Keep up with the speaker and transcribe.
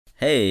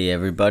Hey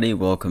everybody,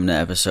 welcome to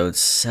episode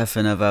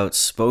 7 of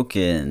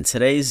Outspoken.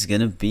 Today's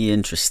gonna be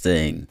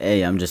interesting.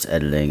 Hey, I'm just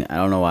editing. I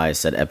don't know why I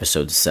said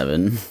episode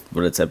 7,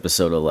 but it's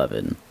episode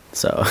 11.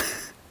 So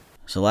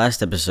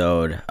last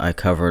episode, I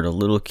covered a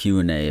little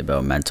Q&A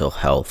about mental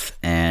health.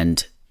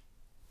 And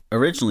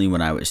originally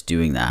when I was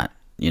doing that,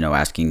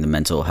 asking the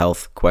mental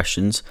health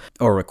questions,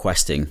 or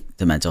requesting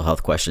the mental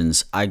health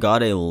questions, I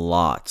got a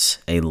lot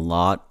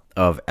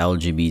of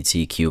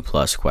LGBTQ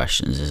plus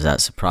questions. Is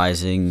that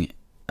surprising?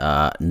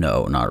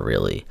 No, not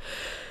really.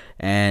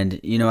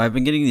 And, I've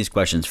been getting these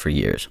questions for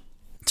years.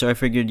 So I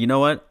figured, you know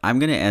what? I'm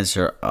going to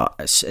answer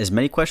as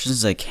many questions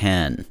as I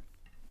can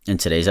in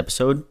today's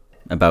episode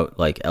about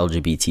like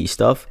LGBT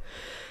stuff.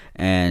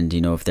 And,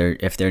 if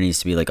there needs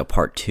to be like a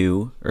part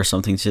 2 or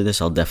something to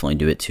this, I'll definitely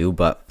do it too.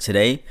 But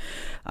today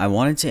I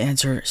wanted to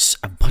answer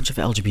a bunch of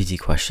LGBT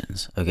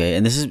questions. Okay.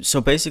 And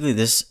basically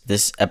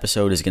this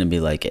episode is going to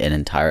be like an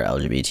entire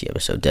LGBT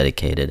episode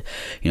dedicated,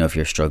 if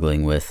you're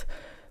struggling with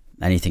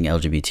anything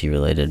LGBT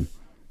related.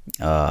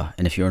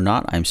 And if you're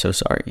not, I'm so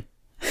sorry.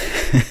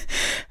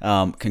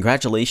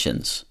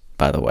 Congratulations,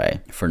 by the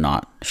way, for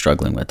not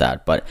struggling with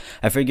that. But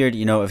I figured,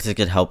 if this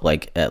could help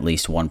like at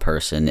least one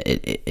person,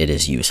 it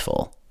is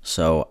useful.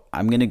 So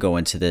I'm going to go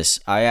into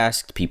this. I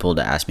asked people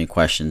to ask me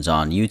questions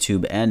on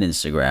YouTube and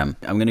Instagram.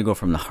 I'm going to go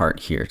from the heart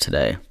here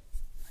today,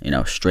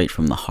 straight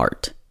from the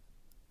heart.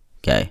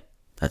 Okay.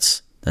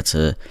 That's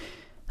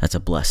a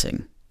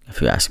blessing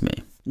if you ask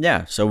me.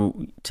 Yeah,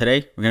 so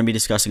today we're going to be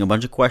discussing a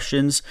bunch of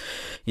questions,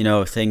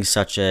 things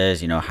such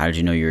as, how did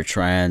you know you're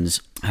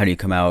trans? How do you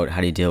come out? How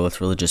do you deal with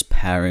religious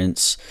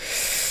parents?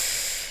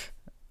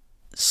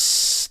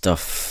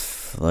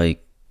 Stuff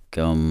like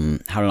how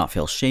to not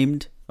feel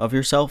ashamed of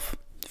yourself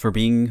for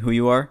being who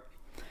you are.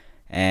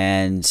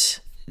 And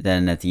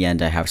then at the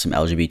end, I have some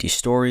LGBT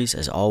stories,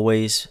 as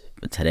always.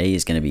 But today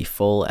is going to be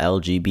full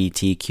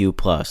LGBTQ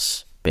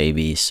plus,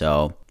 baby.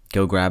 So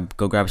go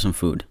grab some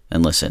food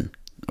and listen,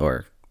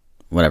 or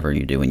whatever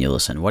you do when you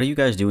listen. What do you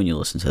guys do when you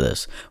listen to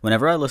this?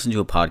 Whenever I listen to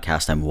a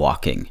podcast, I'm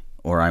walking,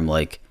 or I'm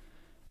like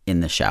in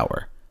the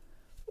shower,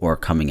 or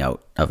coming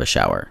out of a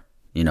shower.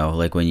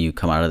 Like when you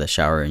come out of the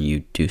shower and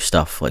you do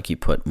stuff like you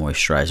put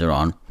moisturizer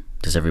on.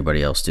 Does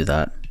everybody else do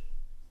that?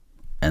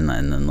 And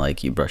then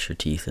like you brush your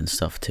teeth and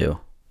stuff too.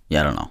 Yeah,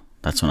 I don't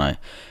know.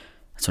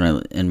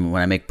 And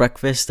when I make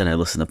breakfast and I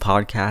listen to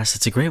podcasts,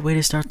 it's a great way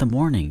to start the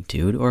morning,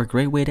 dude, or a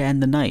great way to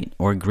end the night,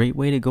 or a great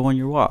way to go on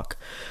your walk.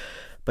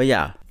 But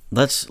yeah,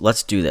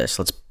 let's do this.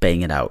 Let's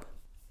bang it out.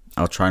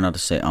 I'll try not to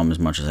say as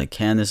much as I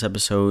can this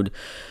episode.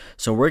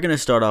 So we're going to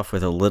start off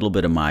with a little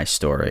bit of my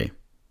story.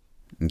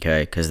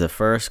 Okay? Because the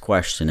first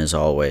question is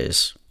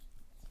always,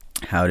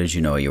 how did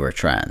you know you were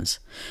trans?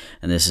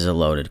 And this is a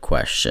loaded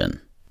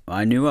question.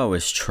 I knew I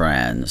was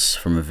trans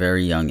from a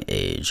very young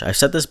age. I've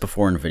said this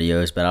before in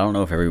videos, but I don't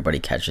know if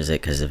everybody catches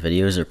it because the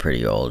videos are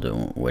pretty old,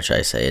 which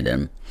I say it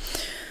in.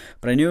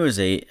 But I knew I was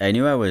I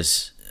knew I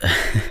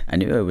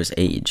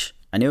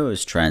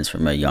was trans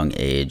from a young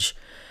age.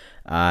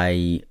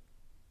 I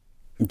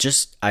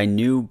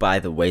knew by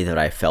the way that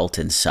I felt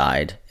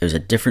inside. It was a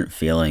different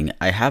feeling.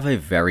 I have a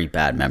very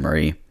bad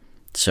memory,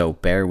 so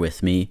bear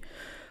with me.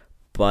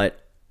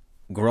 But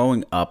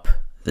growing up,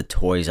 the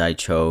toys I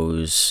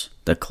chose,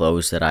 the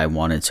clothes that I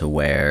wanted to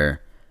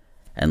wear,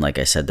 and like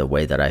I said, the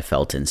way that I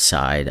felt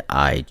inside,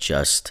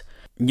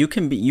 you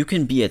can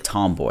be a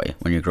tomboy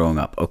when you're growing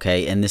up,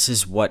 okay? And this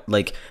is what,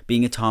 like,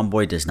 being a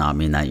tomboy does not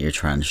mean that you're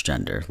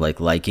transgender. Like,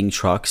 liking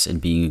trucks and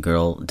being a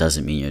girl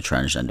doesn't mean you're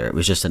transgender. It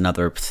was just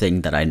another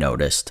thing that I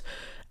noticed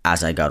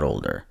as I got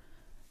older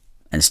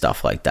and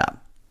stuff like that.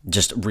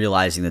 Just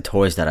realizing the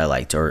toys that I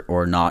liked,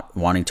 or not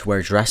wanting to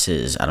wear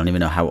dresses. I don't even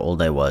know how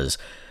old I was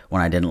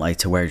when I didn't like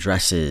to wear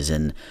dresses.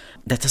 And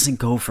that doesn't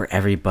go for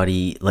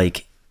everybody.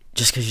 Like,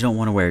 just because you don't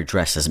want to wear a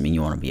dress doesn't mean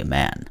you want to be a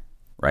man,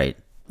 right?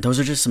 Those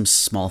are just some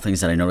small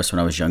things that I noticed when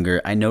I was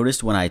younger. I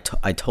noticed when I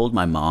told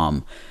my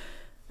mom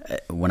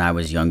when I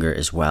was younger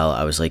as well,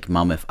 I was like,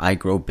 Mom, if I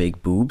grow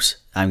big boobs,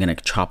 I'm going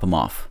to chop them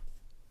off.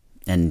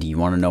 And you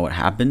want to know what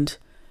happened?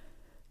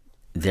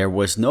 There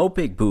was no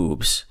big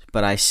boobs,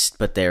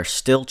 but they're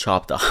still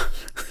chopped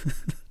off.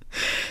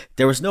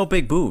 There was no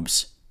big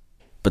boobs,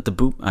 but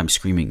I'm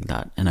screaming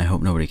that, and I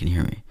hope nobody can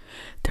hear me.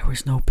 There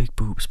was no big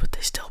boobs, but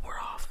they still were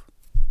off,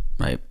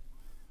 right?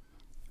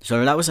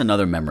 So that was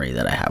another memory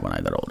that I had when I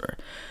got older.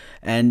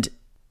 And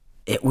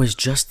it was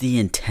just the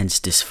intense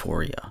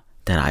dysphoria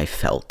that I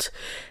felt.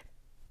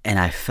 And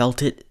I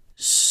felt it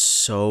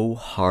so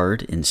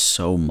hard and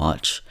so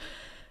much.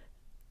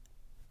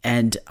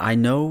 And I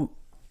know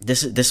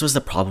this was the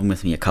problem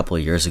with me a couple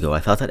of years ago. I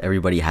thought that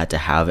everybody had to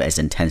have as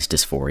intense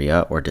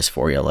dysphoria or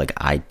dysphoria like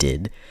I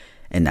did.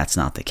 And that's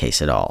not the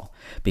case at all.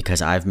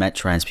 Because I've met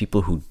trans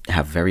people who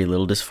have very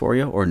little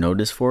dysphoria or no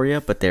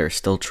dysphoria, but they're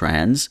still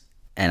trans.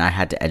 And I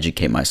had to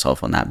educate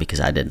myself on that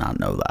because I did not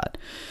know that.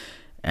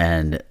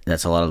 And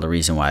that's a lot of the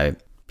reason why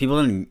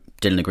people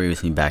didn't agree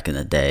with me back in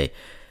the day,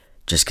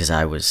 just because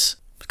I was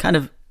kind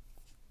of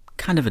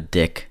a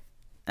dick.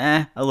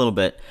 A little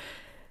bit.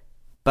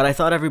 But I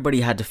thought everybody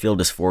had to feel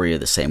dysphoria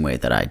the same way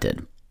that I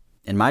did.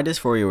 And my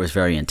dysphoria was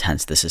very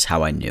intense. This is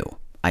how I knew.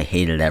 I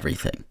hated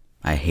everything.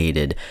 I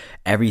hated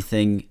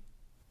everything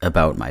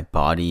about my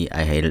body.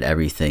 I hated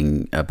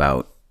everything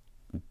about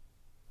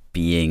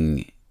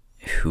being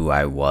who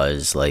I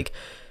was. Like,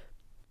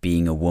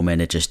 being a woman,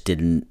 it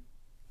didn't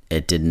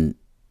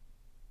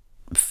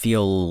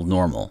feel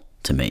normal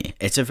to me.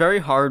 It's a very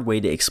hard way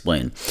to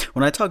explain.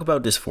 When I talk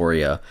about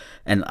dysphoria,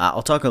 and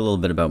I'll talk a little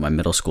bit about my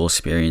middle school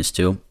experience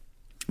too,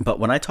 but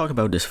when I talk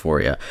about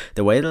dysphoria,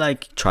 the way that I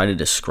try to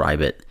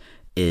describe it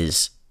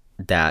is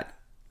that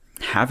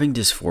having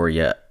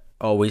dysphoria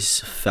always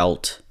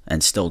felt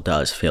and still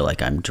does feel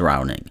like I'm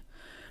drowning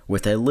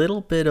with a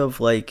little bit of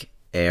like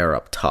air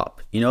up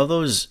top. You know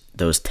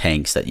those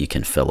tanks that you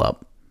can fill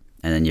up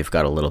and then you've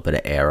got a little bit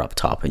of air up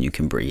top and you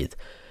can breathe.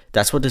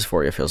 That's what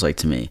dysphoria feels like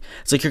to me.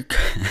 It's like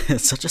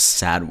it's such a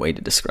sad way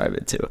to describe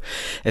it too.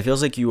 It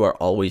feels like you are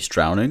always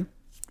drowning,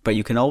 but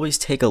you can always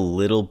take a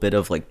little bit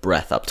of like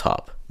breath up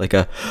top, like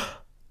a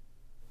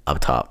up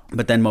top.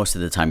 But then most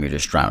of the time you're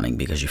just drowning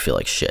because you feel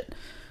like shit.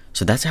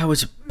 So that's how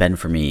it's been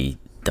for me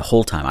the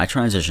whole time. I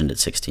transitioned at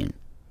 16.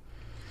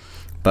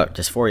 But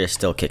dysphoria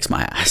still kicks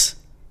my ass.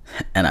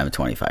 And I'm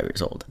 25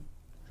 years old.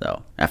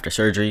 So after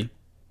surgery,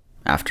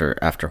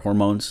 after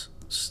hormones,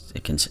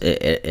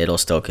 it'll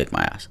still kick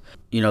my ass.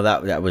 You know,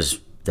 that was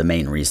the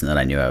main reason that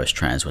I knew I was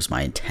trans, was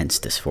my intense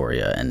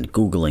dysphoria, and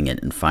Googling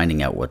it and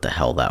finding out what the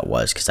hell that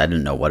was, because I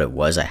didn't know what it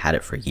was. I had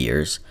it for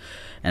years.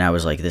 And I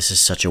was like, this is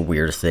such a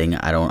weird thing.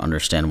 I don't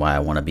understand why I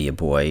want to be a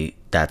boy.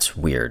 That's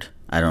weird.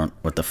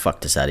 What the fuck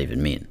does that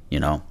even mean, you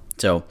know?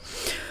 So,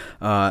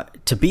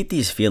 to beat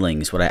these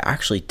feelings, what I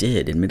actually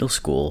did in middle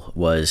school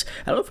was,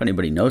 I don't know if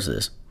anybody knows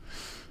this,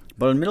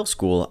 but in middle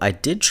school, I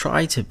did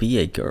try to be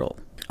a girl.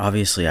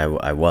 Obviously,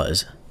 I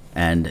was,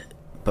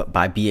 but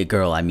by be a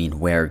girl, I mean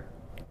wear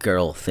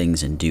girl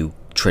things and do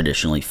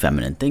traditionally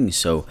feminine things.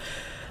 So,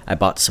 I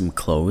bought some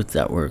clothes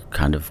that were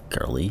kind of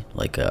girly,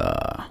 like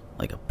a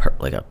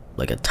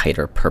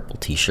tighter purple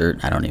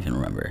t-shirt. I don't even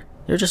remember.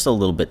 They're just a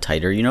little bit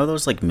tighter. You know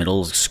those like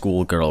middle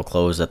school girl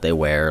clothes that they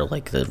wear,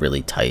 like the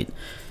really tight.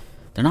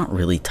 They're not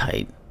really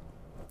tight.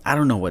 I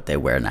don't know what they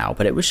wear now,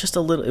 but it was just a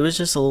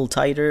little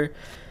tighter.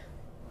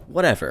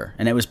 Whatever.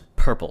 And it was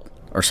purple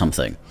or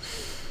something.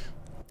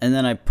 And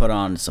then I put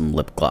on some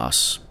lip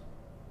gloss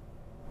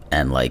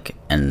and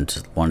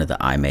one of the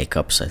eye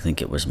makeups. I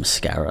think it was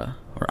mascara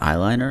or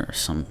eyeliner or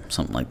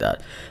something like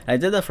that. And I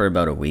did that for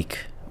about a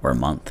week or a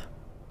month.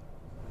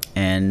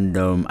 And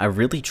I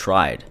really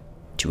tried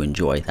to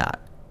enjoy that.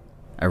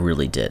 I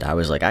really did. I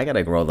was like, I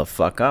gotta grow the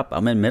fuck up.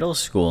 I'm in middle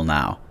school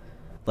now.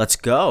 Let's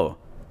go.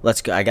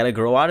 I gotta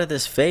grow out of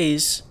this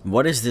phase.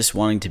 What is this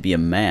wanting to be a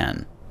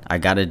man?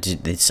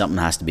 Something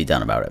has to be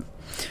done about it.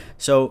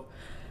 So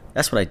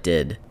that's what I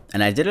did.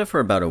 And I did it for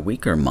about a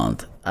week or a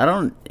month. I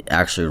don't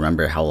actually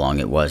remember how long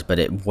it was, but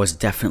it was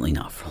definitely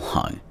not for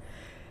long.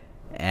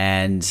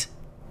 And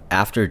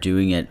after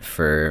doing it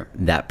for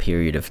that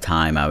period of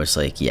time, I was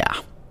like, yeah,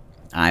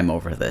 I'm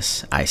over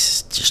this. I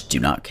just do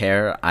not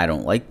care. I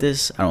don't like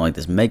this. I don't like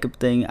this makeup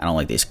thing. I don't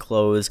like these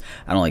clothes.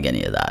 I don't like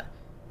any of that.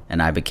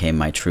 And I became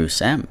my true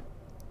Sam.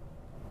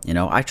 You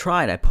know, I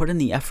tried. I put in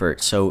the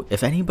effort. So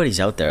if anybody's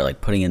out there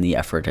like putting in the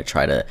effort to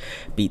try to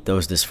beat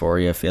those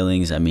dysphoria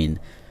feelings, I mean,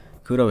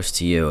 kudos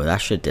to you. That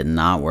shit did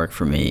not work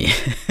for me.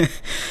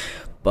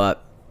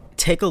 But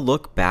take a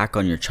look back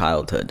on your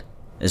childhood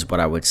is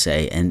what I would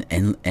say,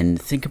 and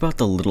think about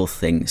the little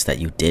things that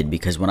you did,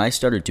 because when I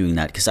started doing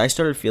that, because I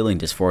started feeling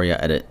dysphoria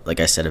at like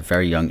I said, a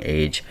very young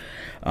age.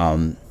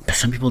 Some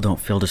people don't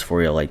feel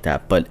dysphoria like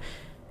that, but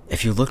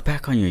if you look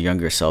back on your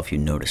younger self, you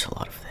notice a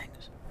lot of things.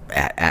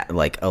 At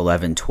like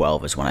 11,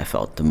 12 is when I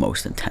felt the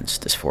most intense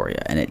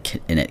dysphoria, and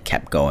it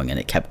kept going, and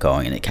it kept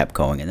going, and it kept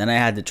going, and then I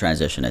had to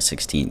transition at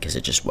 16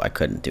 because I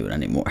couldn't do it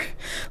anymore.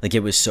 Like, it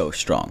was so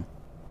strong.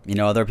 You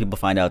know, other people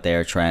find out they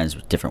are trans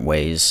different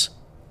ways,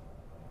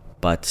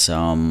 but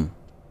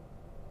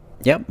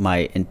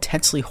my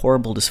intensely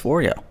horrible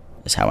dysphoria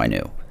is how I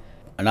knew.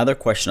 Another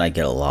question I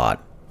get a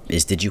lot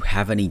is, did you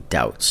have any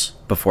doubts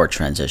before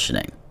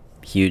transitioning?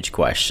 Huge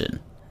question.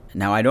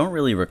 Now, I don't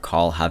really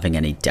recall having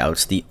any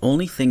doubts. The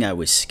only thing I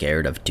was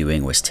scared of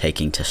doing was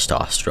taking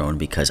testosterone,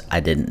 because I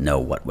didn't know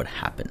what would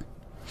happen.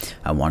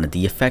 I wanted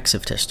the effects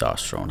of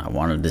testosterone. I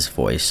wanted this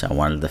voice. I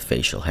wanted the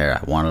facial hair.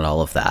 I wanted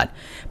all of that.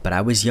 But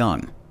I was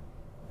young.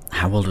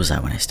 How old was I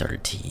when I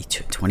started T?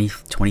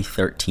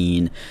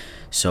 2013.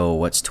 So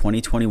what's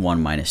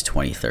 2021 minus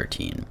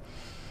 2013?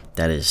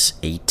 That is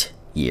 8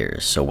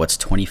 years. So what's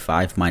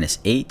 25 minus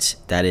 8?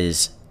 That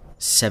is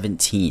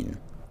 17,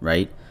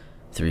 right?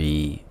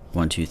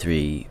 1, 2,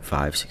 3,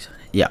 5, 6, 7.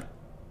 Yeah.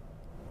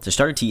 So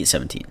started T at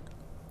 17,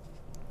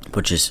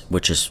 which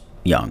is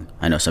young.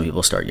 I know some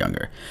people start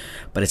younger,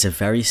 but it's a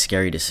very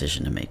scary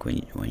decision to make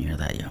when you're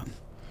that young.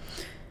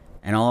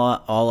 And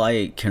all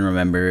I can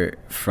remember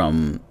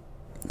from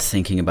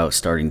thinking about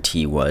starting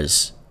T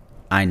was,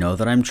 I know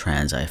that I'm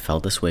trans. I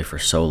felt this way for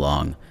so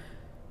long.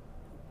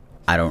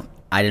 I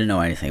didn't know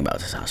anything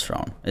about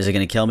testosterone. Is it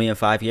going to kill me in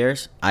 5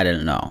 years? I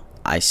didn't know.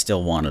 I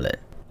still wanted it.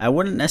 I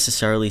wouldn't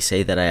necessarily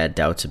say that I had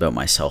doubts about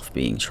myself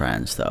being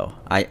trans, though.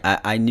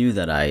 I knew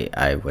that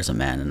I was a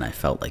man and I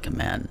felt like a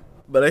man.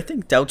 But I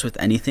think doubts with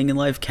anything in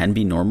life can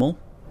be normal.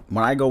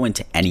 When I go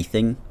into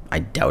anything, I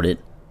doubt it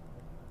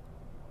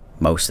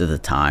most of the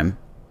time.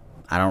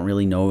 I don't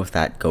really know if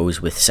that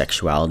goes with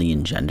sexuality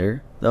and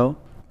gender, though.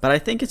 But I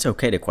think it's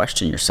okay to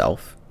question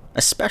yourself,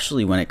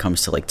 especially when it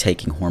comes to like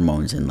taking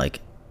hormones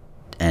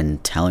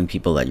and telling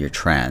people that you're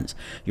trans.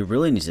 You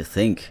really need to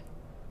think,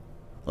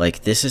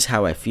 like, this is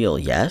how I feel,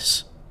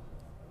 yes?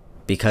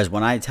 Because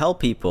when I tell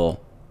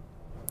people,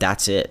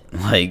 that's it.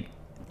 Like,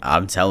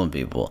 I'm telling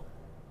people.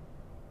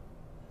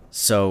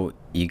 So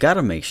you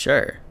gotta make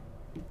sure.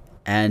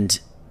 And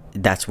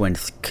that's when,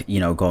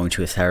 going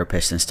to a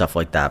therapist and stuff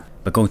like that.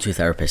 But going to a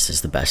therapist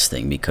is the best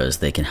thing because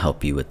they can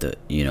help you with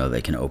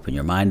they can open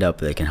your mind up.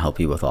 They can help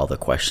you with all the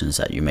questions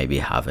that you may be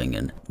having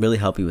and really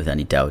help you with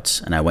any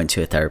doubts. And I went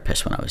to a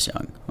therapist when I was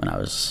young, when I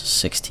was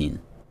 16,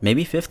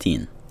 maybe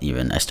 15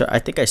 even. I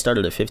think I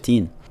started at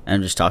 15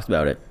 and just talked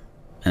about it.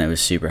 And it was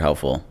super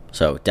helpful.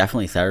 So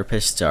definitely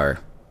therapists are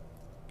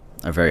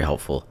very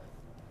helpful.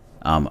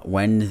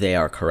 When they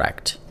are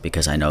correct,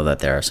 because I know that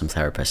there are some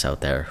therapists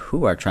out there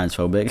who are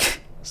transphobic.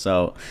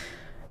 So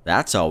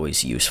that's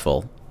always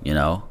useful,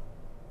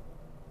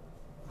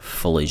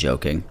 Fully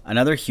joking.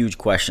 Another huge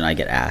question I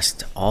get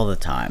asked all the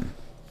time.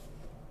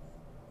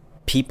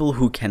 People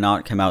who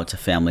cannot come out to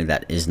family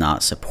that is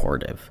not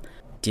supportive.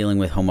 Dealing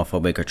with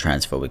homophobic or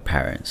transphobic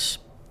parents.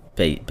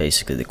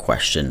 Basically the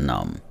question,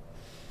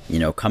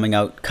 coming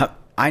out.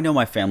 I know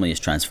my family is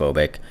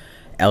transphobic,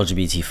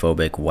 LGBT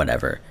phobic,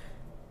 whatever.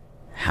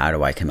 How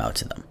do I come out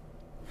to them?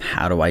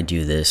 How do I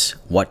do this?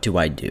 What do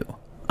I do?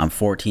 I'm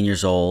 14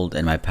 years old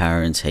and my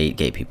parents hate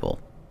gay people.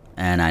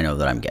 And I know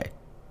that I'm gay.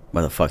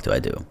 What the fuck do I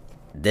do?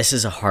 This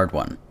is a hard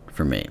one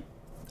for me.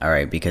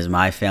 Alright, because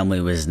my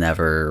family was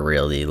never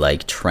really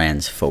like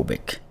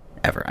transphobic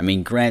ever. I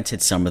mean,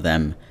 granted, some of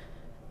them,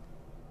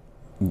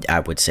 I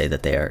would say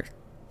that they are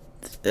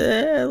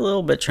a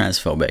little bit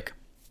transphobic.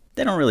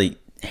 They don't really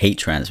hate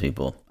trans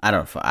people. I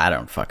don't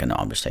fucking know.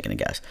 I'm just taking a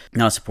guess.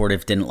 Not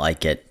supportive, didn't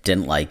like it,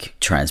 didn't like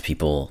trans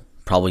people,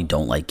 probably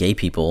don't like gay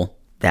people.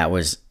 That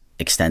was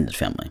extended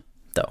family,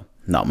 though,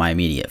 not my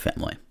immediate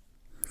family.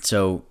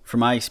 So, from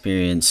my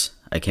experience,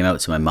 I came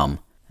out to my mom,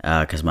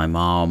 because my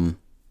mom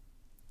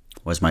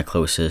was my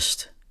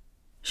closest.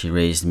 She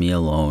raised me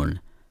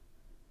alone.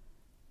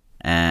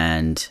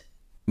 And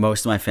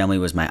most of my family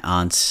was my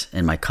aunts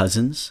and my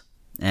cousins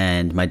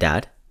and my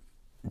dad.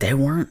 They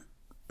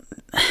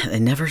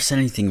never said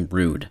anything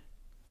rude.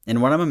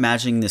 And when I'm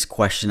imagining this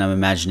question, I'm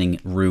imagining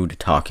rude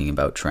talking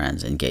about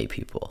trans and gay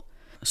people.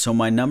 So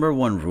my number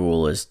one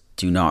rule is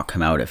do not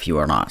come out if you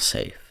are not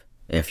safe.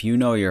 If you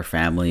know your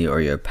family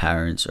or your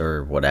parents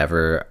or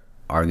whatever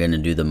are going to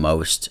do the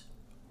most,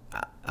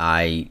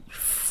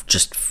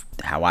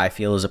 how I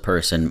feel as a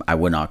person, I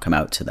would not come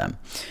out to them.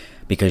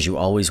 Because you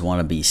always want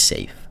to be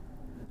safe.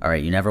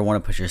 Alright, you never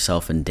want to put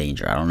yourself in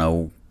danger. I don't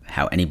know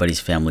how anybody's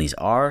families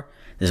are.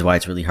 This is why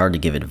it's really hard to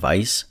give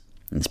advice.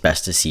 It's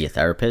best to see a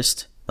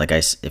therapist.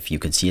 If you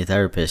can see a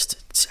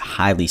therapist, it's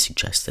highly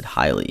suggested,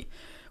 highly.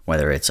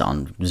 Whether it's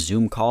on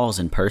Zoom calls,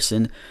 in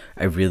person,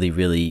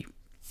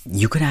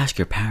 you can ask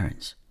your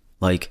parents.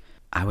 Like,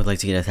 I would like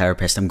to get a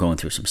therapist, I'm going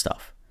through some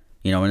stuff.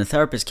 And a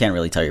therapist can't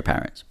really tell your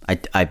parents.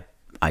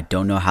 I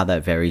don't know how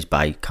that varies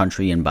by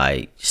country and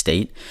by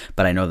state,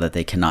 but I know that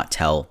they cannot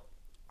tell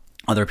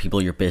other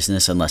people your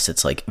business unless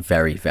it's like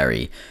very,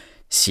 very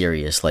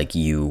serious, like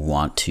you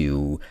want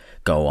to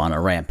go on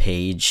a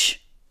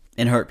rampage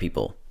and hurt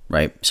people,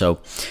 right? So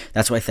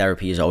that's why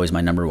therapy is always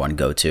my number one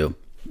go-to.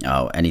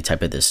 Any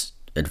type of this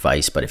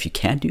advice, but if you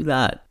can't do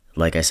that,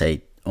 like I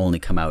say, only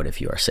come out if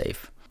you are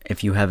safe.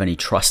 If you have any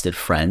trusted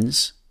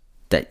friends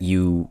that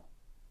you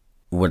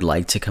would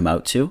like to come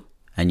out to,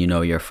 and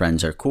your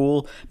friends are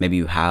cool, maybe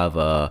you have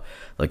a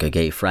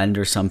gay friend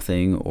or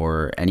something,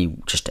 or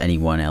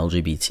anyone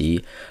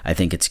LGBT, I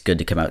think it's good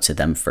to come out to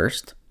them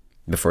first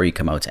before you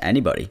come out to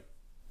anybody,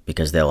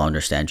 because they'll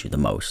understand you the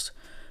most.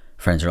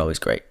 Friends are always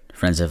great.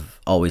 Friends have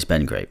always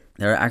been great.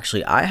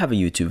 I have a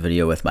YouTube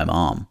video with my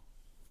mom.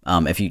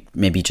 If you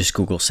maybe just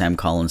Google Sam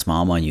Collins'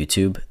 mom on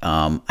YouTube,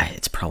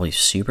 it's probably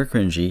super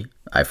cringy.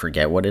 I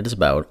forget what it is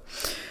about.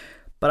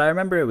 But I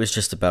remember it was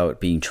just about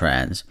being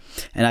trans.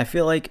 And I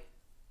feel like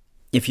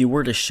if you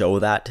were to show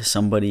that to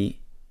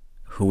somebody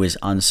who is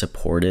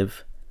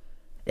unsupportive,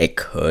 it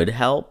could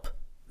help,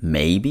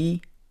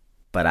 maybe.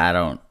 But I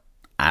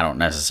don't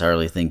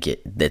necessarily think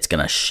it's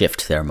going to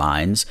shift their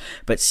minds.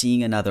 But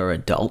seeing another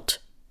adult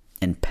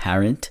and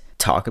parent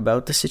talk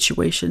about the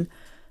situation,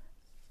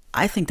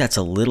 I think that's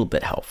a little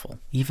bit helpful,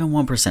 even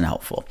 1%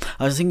 helpful.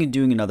 I was thinking of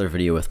doing another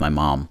video with my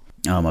mom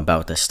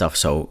about this stuff,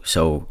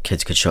 so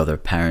kids could show their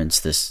parents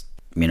this,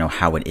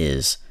 how it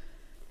is.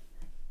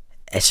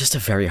 It's just a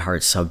very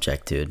hard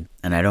subject, dude,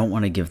 and I don't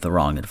want to give the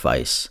wrong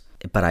advice,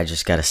 but I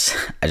just gotta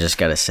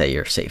say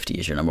your safety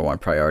is your number one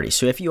priority.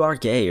 So if you are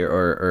gay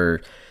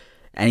or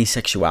any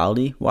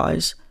sexuality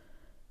wise,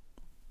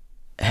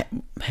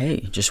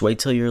 hey, just wait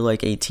till you're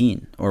like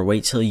 18, or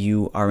wait till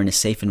you are in a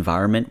safe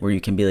environment where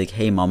you can be like,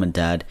 hey, mom and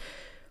dad,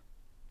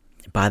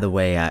 by the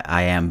way,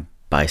 I am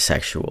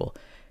bisexual.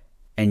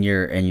 And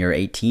you're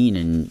 18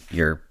 and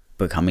you're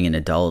becoming an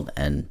adult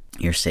and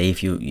you're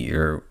safe.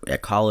 You're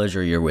at college,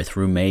 or you're with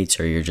roommates,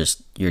 or you're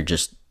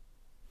just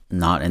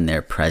not in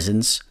their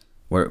presence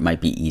where it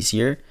might be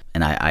easier.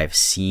 And I've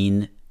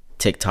seen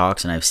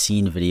TikToks and I've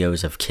seen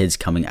videos of kids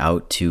coming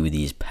out to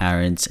these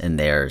parents, and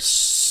they're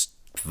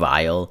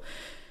vile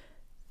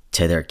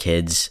to their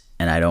kids,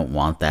 and I don't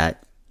want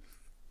that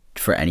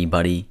for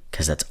anybody,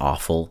 because that's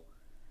awful.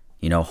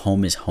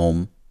 Home is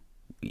home.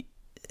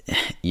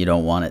 You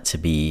don't want it to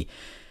be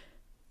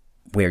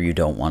where you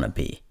don't want to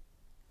be.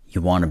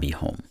 You want to be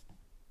home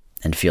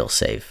and feel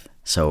safe.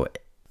 So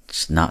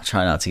just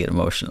try not to get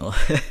emotional.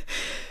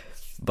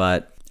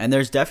 And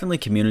there's definitely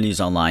communities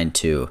online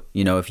too.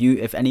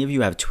 If any of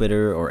you have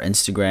Twitter or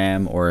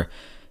Instagram, or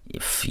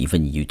if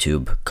even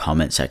YouTube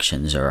comment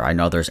sections, or I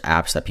know there's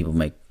apps that people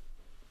make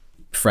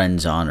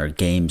friends on, or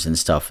games and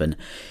stuff, and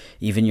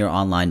even your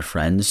online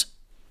friends,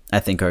 I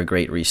think, are a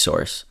great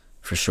resource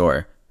for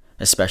sure,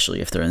 especially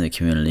if they're in the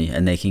community,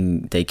 and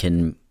they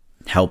can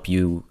help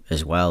you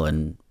as well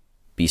and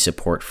be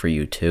support for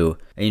you too.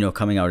 And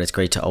coming out, it's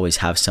great to always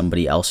have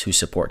somebody else who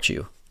supports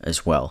you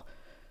as well.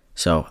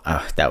 So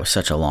that was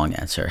such a long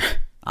answer.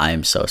 I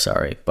am so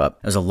sorry, but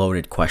it was a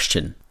loaded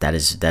question that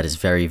is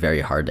very,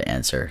 very hard to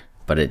answer,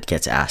 but it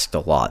gets asked a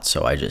lot,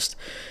 so I just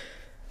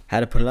had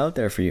to put it out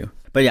there for you.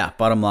 But yeah,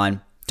 bottom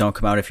line, don't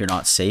come out if you're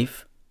not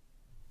safe.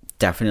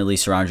 Definitely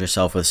surround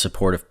yourself with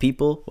supportive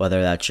people,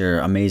 whether that's your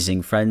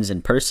amazing friends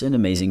in person,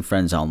 amazing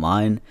friends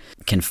online.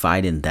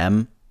 Confide in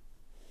them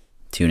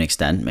to an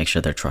extent. Make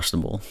sure they're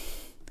trustable,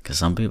 because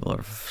some people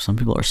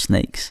are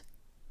snakes,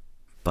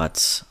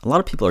 but a lot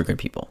of people are good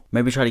people.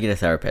 Maybe try to get a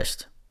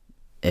therapist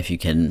if you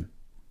can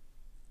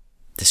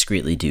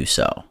discreetly do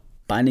so.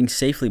 Binding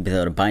safely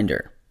without a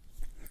binder.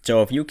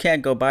 So if you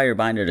can't go buy your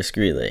binder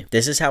discreetly,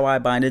 this is how I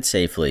bind it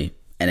safely,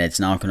 and it's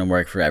not going to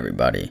work for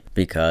everybody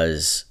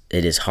because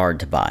it is hard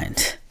to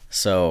bind.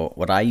 So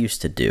what I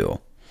used to do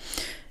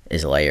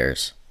is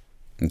layers,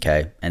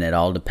 okay? And it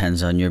all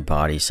depends on your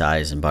body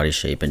size and body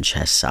shape and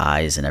chest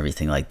size and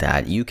everything like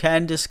that. You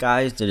can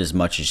disguise it as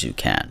much as you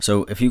can.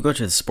 So if you go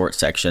to the sports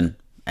section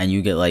and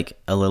you get like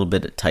a little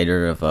bit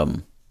tighter of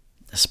a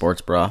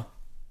sports bra,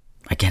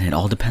 again, it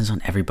all depends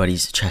on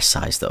everybody's chest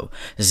size though.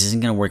 This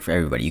isn't going to work for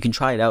everybody. You can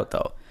try it out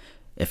though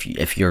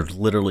if you're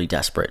literally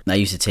desperate. I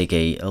used to take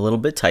a little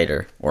bit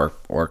tighter or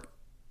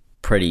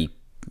pretty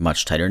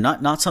much tighter,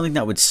 not something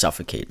that would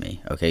suffocate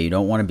me, okay? You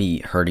don't want to be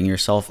hurting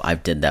yourself.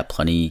 I've did that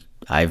plenty.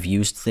 I've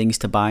used things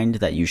to bind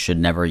that you should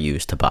never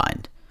use to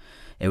bind.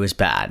 It was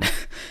bad.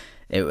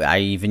 I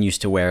even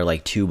used to wear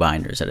like 2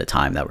 binders at a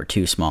time that were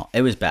too small.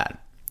 It was bad.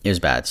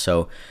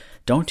 So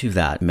don't do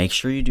that. Make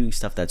sure you're doing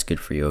stuff that's good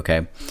for you,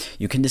 okay?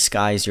 You can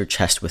disguise your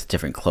chest with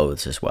different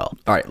clothes as well.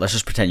 All right, let's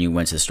just pretend you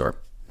went to the store,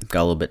 got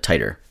a little bit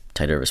tighter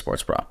of a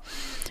sports bra.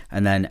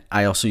 And then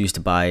I also used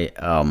to buy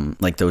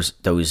like those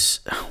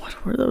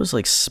what were those,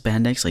 like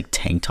spandex, like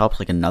tank tops,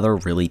 like another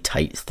really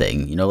tight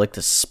thing, like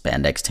the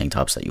spandex tank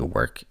tops that you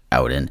work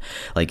out in,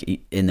 like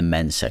in the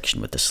men's section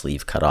with the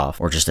sleeve cut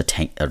off, or just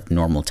a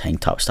normal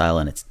tank top style,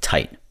 and it's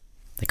tight,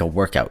 like a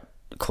workout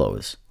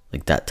clothes,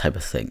 like that type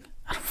of thing.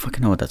 I don't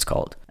fucking know what that's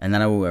called. And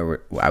then I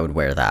would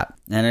wear that,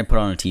 and then I put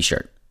on a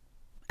t-shirt,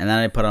 and then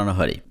I put on a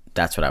hoodie.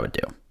 That's what I would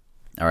do.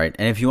 All right,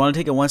 and if you want to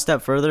take it one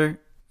step further,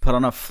 put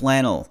on a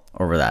flannel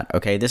over that,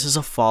 okay? This is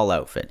a fall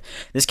outfit.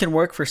 This can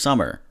work for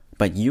summer,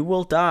 but you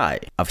will die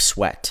of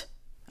sweat.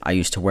 I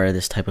used to wear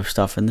this type of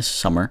stuff in the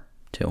summer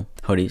too.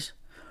 Hoodies,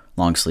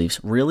 long sleeves,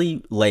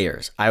 really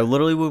layers. I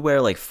literally would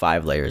wear like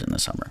 5 layers in the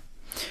summer.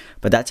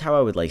 But that's how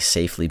I would like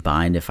safely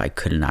bind if I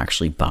couldn't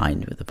actually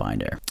bind with a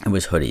binder. It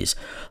was hoodies.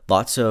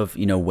 Lots of,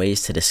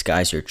 ways to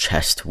disguise your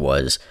chest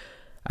was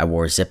I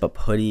wore zip-up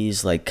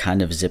hoodies, like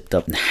kind of zipped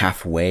up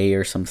halfway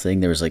or something.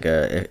 There was like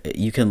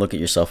you can look at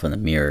yourself in the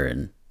mirror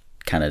and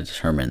kind of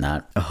determine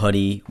that. A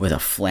hoodie with a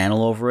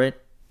flannel over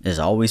it is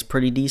always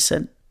pretty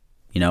decent.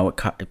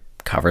 It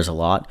covers a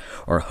lot.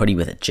 Or a hoodie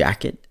with a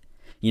jacket.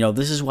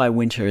 This is why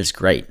winter is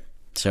great.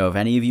 So if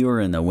any of you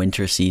are in the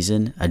winter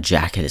season, a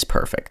jacket is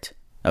perfect.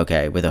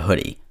 Okay, with a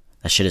hoodie,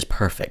 that shit is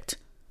perfect.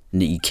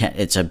 You can't.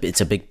 It's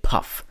a big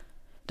puff.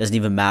 Doesn't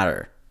even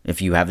matter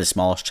if you have the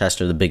smallest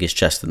chest or the biggest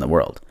chest in the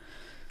world.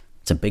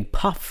 It's a big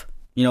puff.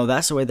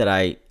 That's the way that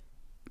I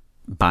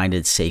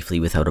binded safely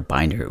without a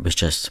binder. It was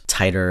just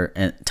tighter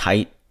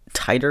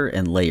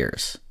and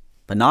layers,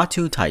 but not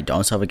too tight.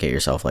 Don't suffocate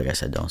yourself. Like I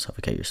said, don't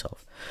suffocate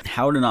yourself.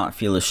 How to not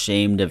feel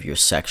ashamed of your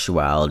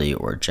sexuality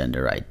or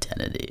gender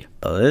identity.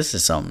 Well, this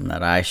is something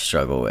that I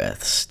struggle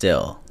with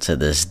still to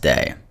this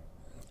day.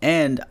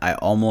 And I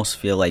almost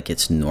feel like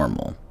it's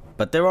normal.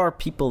 But there are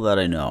people that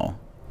I know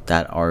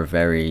that are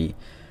very,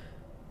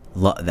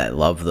 that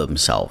love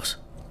themselves.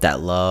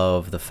 That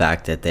love the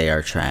fact that they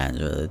are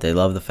trans, or they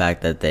love the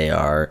fact that they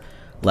are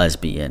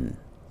lesbian,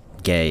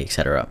 gay,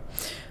 etc.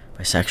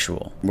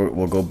 bisexual.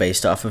 We'll go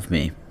based off of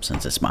me,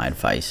 since it's my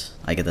advice.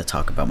 I get to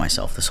talk about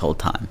myself this whole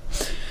time.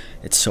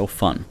 It's so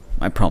fun,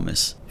 I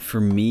promise.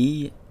 For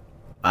me,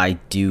 I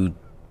do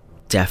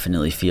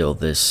definitely feel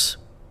this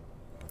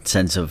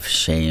sense of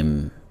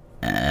shame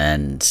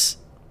and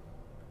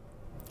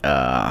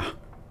I'm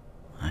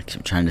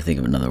trying to think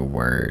of another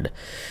word.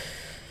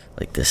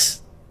 Like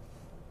this,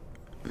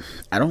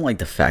 I don't like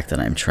the fact that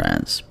I'm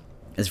trans.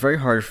 It's very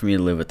hard for me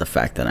to live with the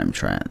fact that I'm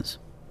trans.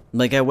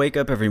 Like, I wake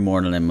up every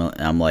morning and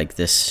I'm like,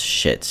 this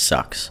shit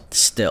sucks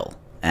still.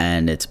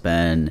 And it's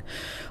been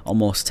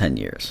almost 10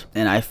 years.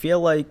 And I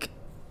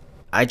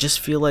just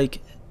feel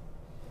like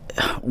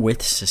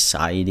with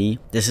society,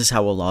 this is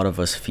how a lot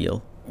of us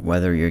feel,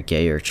 whether you're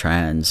gay or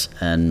trans.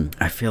 And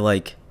I feel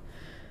like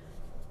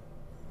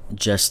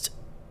just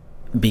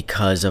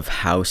because of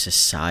how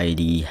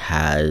society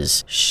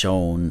has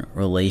shown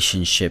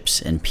relationships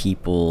and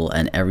people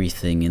and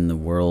everything in the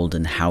world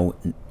and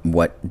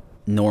what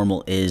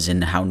normal is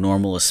and how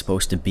normal is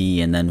supposed to be,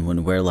 and then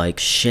when we're like,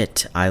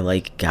 shit, I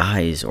like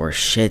guys, or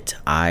shit,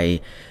 I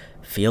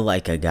feel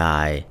like a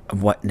guy,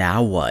 what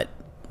now?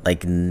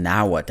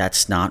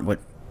 That's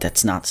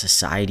not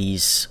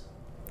society's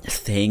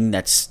thing.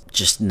 That's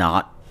just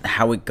not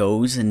how it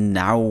goes, and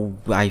now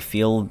I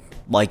feel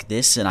like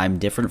this and I'm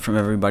different from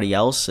everybody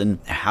else. And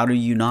how do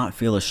you not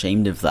feel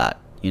ashamed of that,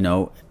 you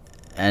know?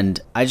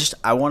 And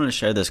I wanted to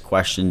share this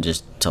question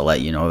just to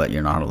let you know that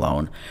you're not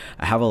alone.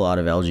 I have a lot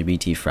of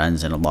LGBT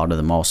friends, and a lot of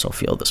them also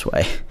feel this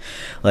way.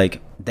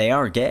 Like, they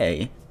are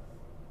gay,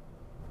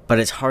 but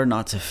it's hard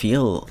not to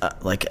feel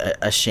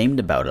ashamed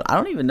about it. I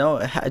don't even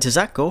know, does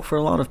that go for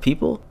a lot of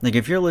people? Like,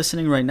 if you're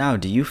listening right now,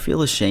 do you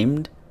feel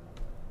ashamed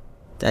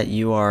that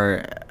you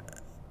are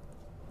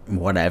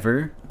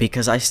whatever?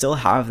 Because I still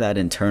have that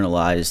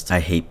internalized, I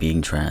hate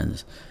being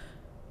trans.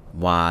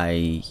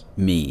 Why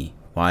me?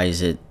 Why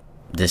is it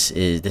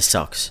this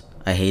sucks?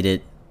 I hate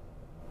it,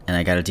 and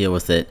I gotta deal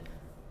with it,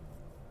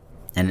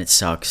 and it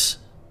sucks,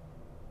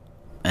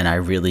 and I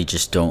really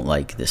just don't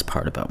like this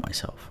part about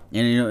myself.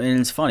 And and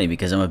it's funny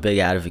because I'm a big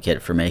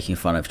advocate for making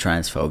fun of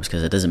transphobes,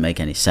 because it doesn't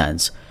make any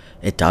sense.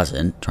 It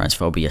doesn't.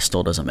 Transphobia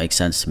still doesn't make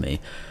sense to me.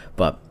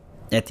 But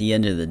at the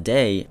end of the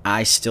day,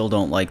 I still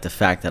don't like the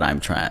fact that I'm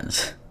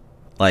trans.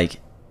 Like,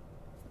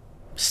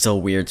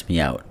 still weirds me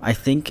out. I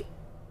think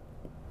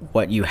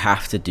what you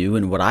have to do,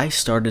 and what I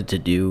started to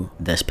do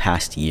this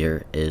past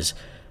year, is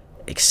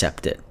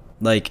accept it.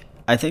 Like,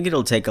 I think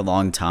it'll take a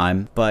long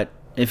time, but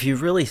if you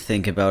really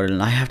think about it,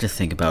 and I have to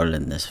think about it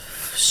in this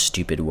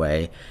stupid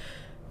way,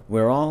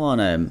 we're all on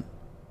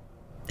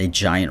a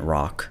giant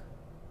rock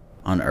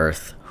on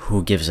Earth.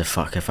 Who gives a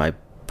fuck if I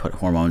put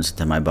hormones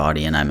into my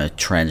body and I'm a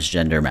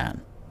transgender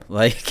man?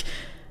 Like,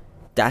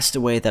 that's the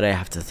way that I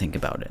have to think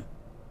about it,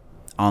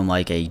 on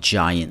like a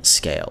giant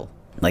scale.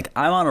 Like,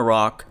 I'm on a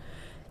rock,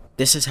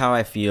 this is how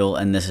I feel,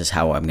 and this is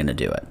how I'm gonna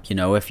do it. You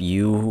know, if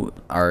you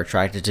are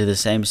attracted to the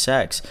same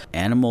sex,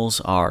 animals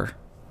are,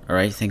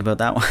 alright? Think about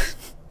that one.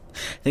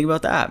 Think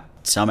about that.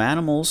 Some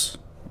animals,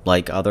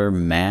 like other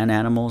man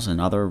animals and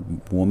other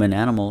woman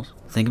animals,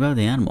 think about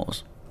the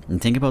animals.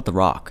 And think about the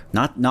rock.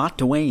 Not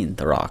Dwayne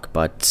the Rock,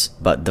 but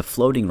the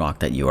floating rock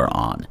that you are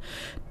on.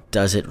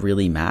 Does it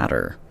really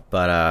matter?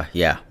 But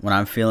yeah, when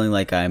I'm feeling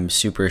like I'm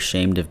super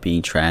ashamed of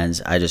being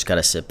trans, I just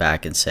gotta sit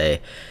back and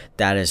say,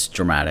 that is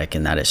dramatic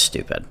and that is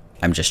stupid.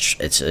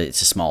 It's a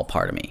small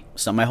part of me.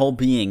 It's not my whole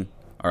being,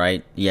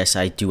 alright? Yes,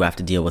 I do have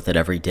to deal with it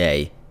every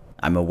day.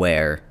 I'm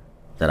aware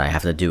that I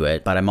have to do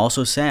it, but I'm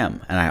also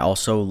Sam, and I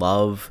also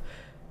love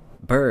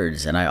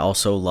birds, and I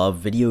also love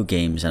video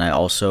games, and I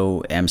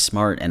also am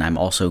smart, and I'm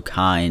also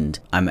kind.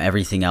 I'm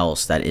everything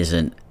else that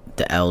isn't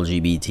the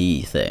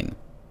LGBT thing.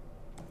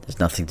 There's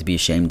nothing to be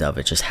ashamed of.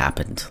 It just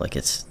happened. Like,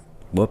 it's,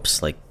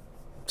 whoops, like,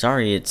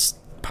 sorry, it's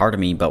part of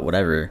me, but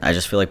whatever. I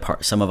just feel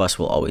like some of us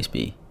will always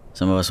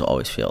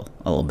feel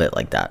a little bit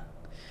like that.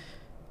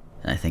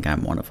 And I think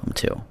I'm one of them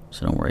too,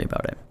 so don't worry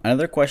about it.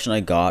 Another question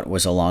I got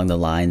was along the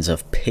lines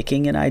of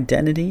picking an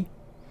identity.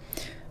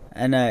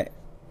 And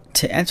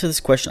to answer this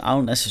question, I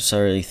don't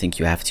necessarily think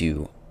you have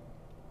to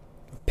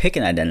pick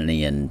an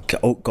identity and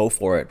go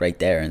for it right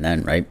there and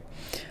then, right?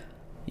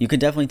 You could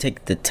definitely take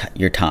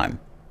your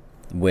time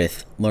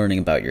with learning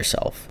about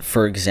yourself.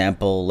 For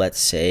example, let's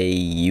say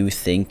you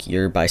think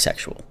you're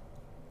bisexual.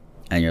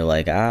 And you're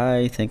like,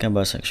 I think I'm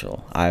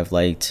bisexual. I've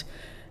liked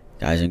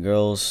guys and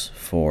girls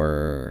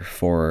for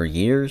 4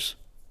 years,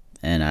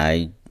 and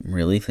I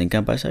really think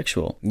I'm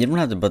bisexual. You don't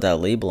have to put that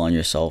label on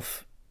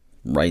yourself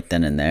right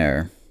then and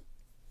there.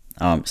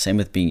 Same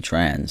with being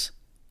trans.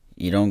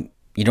 You're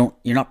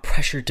not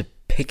pressured to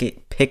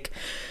pick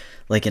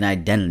like an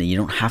identity. You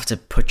don't have to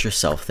put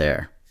yourself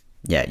there.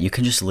 Yeah, you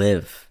can just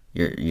live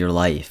your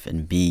life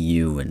and be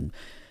you and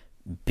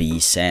be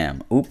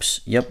Sam.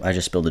 Oops, yep, I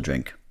just spilled a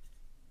drink.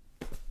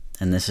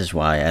 And this is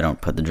why I don't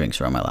put the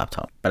drinks around my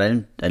laptop. But I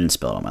didn't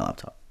spill it on my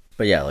laptop.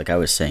 But yeah, like I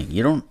was saying,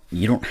 you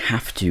don't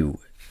have to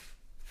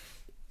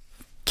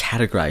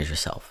categorize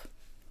yourself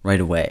right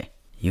away.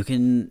 You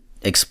can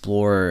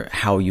explore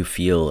how you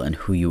feel and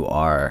who you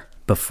are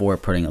before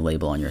putting a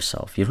label on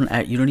yourself. You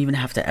don't even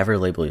have to ever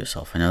label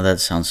yourself. I know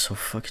that sounds so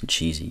fucking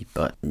cheesy,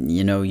 but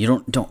you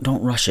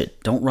don't rush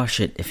it. Don't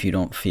rush it if you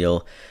don't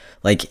feel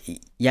like,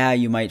 yeah,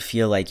 you might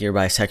feel like you're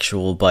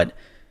bisexual, but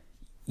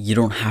you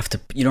don't have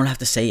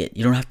to say it.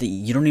 You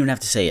don't even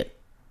have to say it.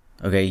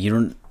 Okay?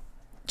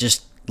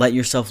 Just let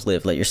yourself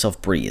live, let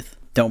yourself breathe.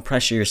 Don't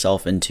pressure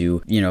yourself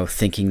into,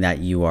 thinking that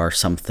you are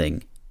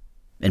something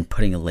and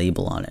putting a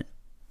label on it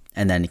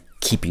and then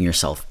keeping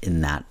yourself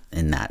in that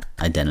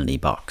identity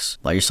box.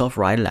 Let yourself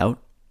ride it out.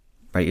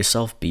 Let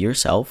yourself be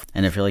yourself.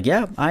 And if you're like,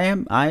 yeah,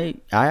 I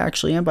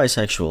actually am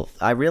bisexual.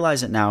 I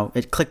realize it now.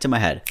 It clicked in my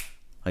head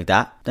like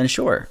that. Then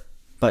sure.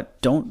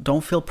 But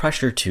don't feel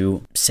pressure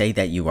to say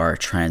that you are a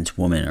trans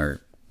woman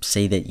or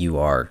say that you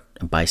are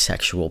a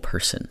bisexual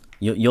person.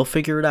 You'll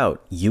figure it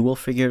out. You will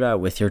figure it out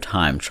with your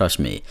time. Trust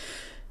me.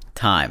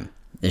 Time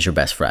is your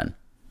best friend.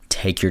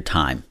 Take your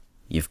time.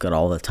 You've got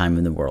all the time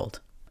in the world.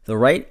 The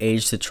right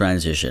age to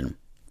transition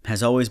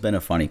has always been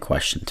a funny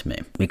question to me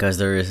because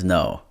there is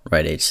no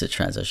right age to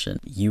transition.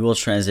 You will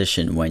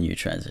transition when you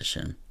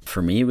transition.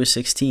 For me, it was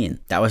 16.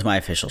 That was my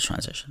official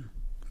transition.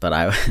 But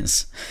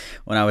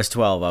when I was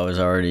 12, I was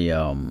already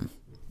there.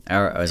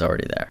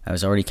 I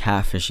was already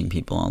catfishing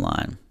people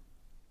online.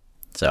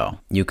 So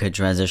you could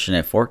transition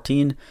at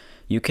 14.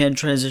 You can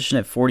transition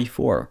at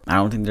 44. I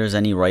don't think there's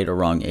any right or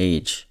wrong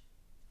age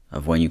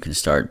of when you can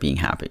start being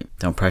happy.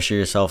 Don't pressure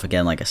yourself.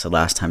 Again, like I said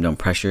last time, don't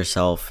pressure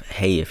yourself.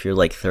 Hey, if you're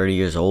like 30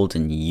 years old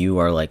and you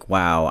are like,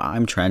 wow,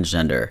 I'm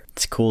transgender.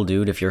 It's cool,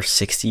 dude. If you're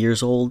 60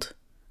 years old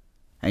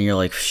and you're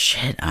like,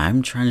 shit,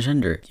 I'm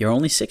transgender. You're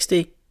only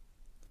 60.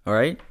 All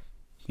right?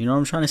 You know what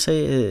I'm trying to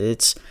say?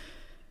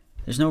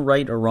 There's no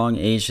right or wrong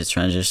age to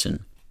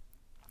transition.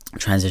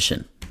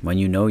 Transition. When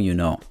you know, you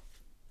know.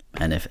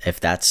 And if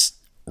that's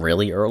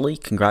really early,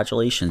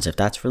 congratulations. If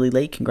that's really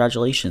late,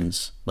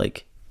 congratulations.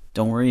 Like,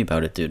 don't worry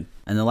about it, dude.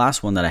 And the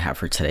last one that I have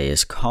for today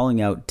is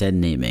calling out dead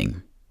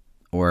naming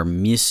or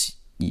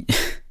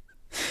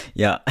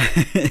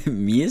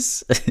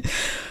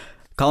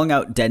calling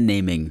out dead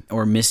naming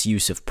or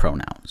misuse of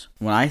pronouns.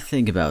 When I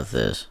think about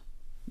this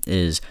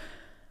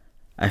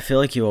I feel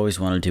like you always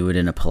want to do it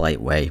in a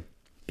polite way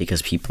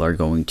because people are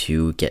going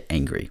to get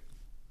angry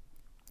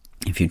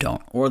if you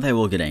don't, or they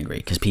will get angry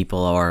because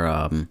people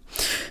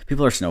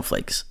are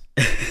snowflakes.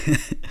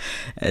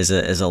 as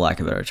a lack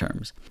of better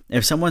terms.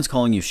 If someone's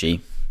calling you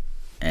she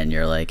and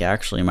you're like,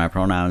 actually my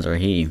pronouns are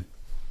he,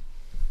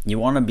 you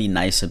want to be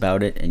nice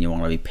about it and you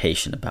want to be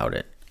patient about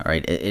it. All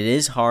right, it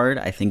is hard.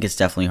 I think it's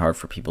definitely hard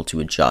for people to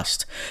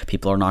adjust.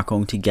 People are not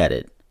going to get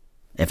it.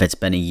 If it's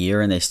been a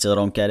year and they still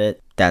don't get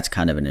it, that's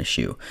kind of an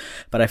issue.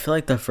 But I feel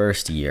like the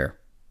first year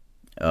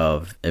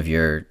of if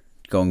you're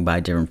going by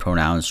different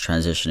pronouns,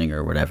 transitioning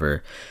or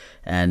whatever,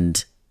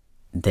 and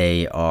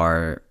they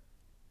are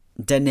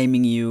dead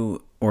naming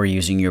you or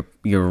using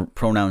your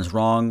pronouns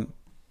wrong,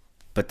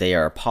 but they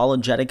are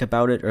apologetic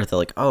about it, or they're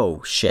like,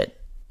 oh shit,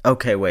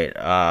 okay, wait,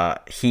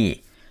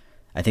 he.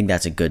 I think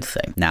that's a good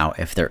thing. Now,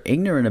 if they're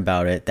ignorant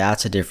about it,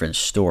 that's a different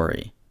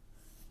story.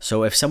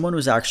 So if someone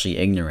was actually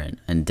ignorant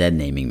and dead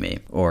naming me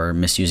or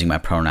misusing my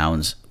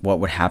pronouns, what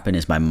would happen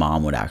is my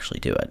mom would actually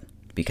do it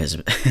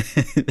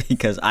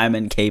because I'm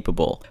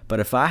incapable. But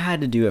if I had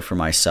to do it for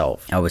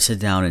myself, I would sit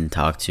down and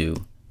talk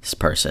to this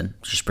person.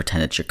 Just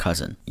pretend it's your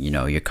cousin.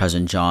 Your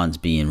cousin John's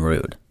being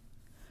rude.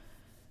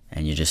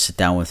 And you just sit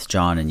down with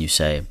John and you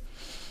say,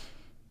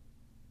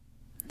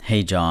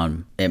 hey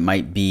John, it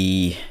might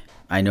be,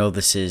 I know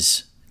this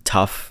is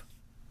tough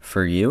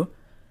for you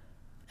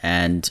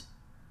and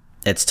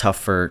it's tough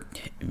for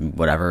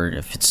whatever,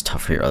 if it's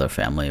tough for your other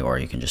family, or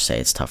you can just say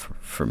it's tough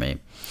for me.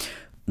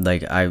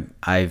 Like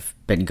I've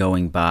been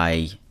going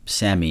by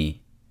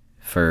Sammy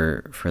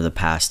for the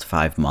past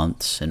 5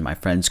 months and my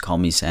friends call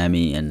me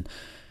Sammy and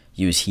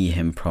use he,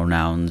 him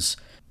pronouns.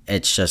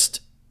 It's just,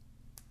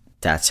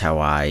 that's how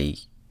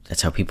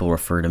people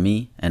refer to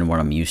me and what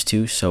I'm used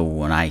to. So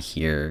when I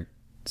hear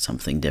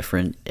something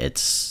different,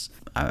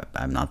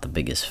 I'm not the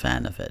biggest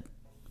fan of it.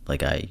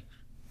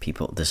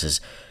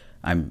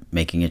 I'm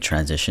making a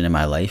transition in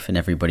my life and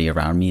everybody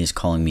around me is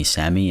calling me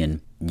Sammy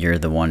and you're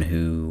the one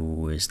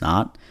who is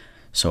not.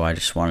 So I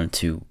just wanted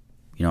to,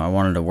 I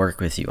wanted to work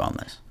with you on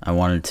this. I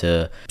wanted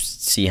to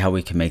see how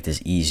we can make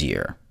this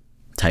easier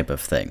type of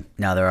thing.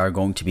 Now, there are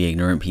going to be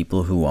ignorant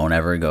people who won't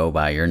ever go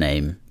by your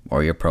name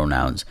or your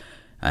pronouns.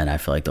 And I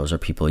feel like those are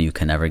people you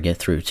can never get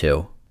through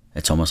to.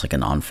 It's almost like a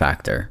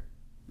non-factor.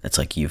 It's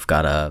like you've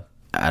got to,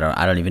 I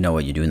don't even know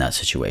what you do in that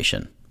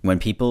situation. When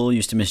people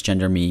used to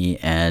misgender me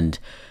and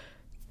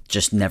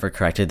just never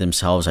corrected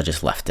themselves, I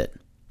just left it.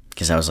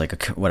 Because I was like,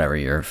 okay, whatever,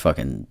 you're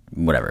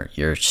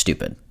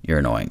stupid, you're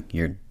annoying,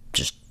 you're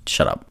just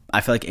shut up.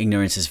 I feel like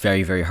ignorance is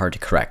very, very hard to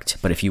correct.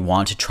 But if you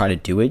want to try to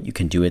do it, you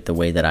can do it the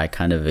way that I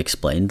kind of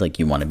explained. Like,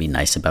 you want to be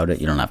nice about it.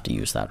 You don't have to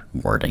use that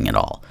wording at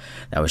all.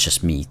 That was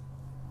just me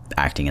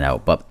acting it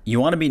out. But you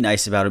want to be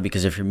nice about it,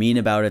 because if you're mean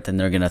about it, then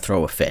they're going to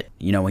throw a fit.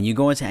 When you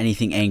go into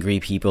anything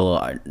angry,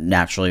 people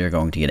naturally are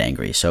going to get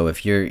angry. So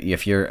if you're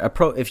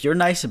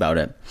nice about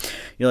it,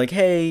 you're like,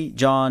 hey,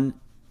 John,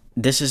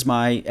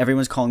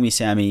 everyone's calling me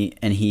Sammy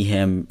and he,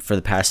 him for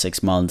the past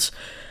 6 months.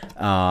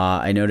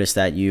 I noticed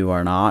that you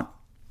are not,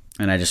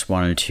 and I just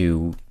wanted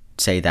to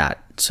say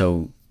that.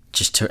 So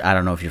I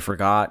don't know if you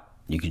forgot,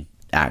 you could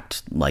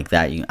act like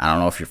that. I don't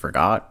know if you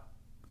forgot,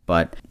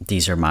 but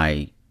these are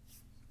my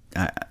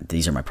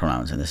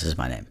pronouns and this is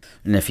my name.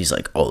 And if he's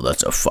like, oh,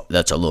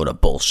 that's a load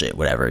of bullshit,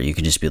 whatever, you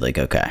can just be like,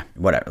 okay,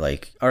 whatever,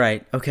 like, all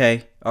right,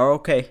 okay, or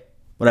okay,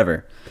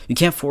 whatever. You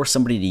can't force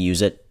somebody to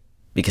use it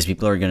because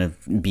people are going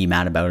to be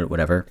mad about it,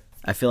 whatever.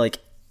 I feel like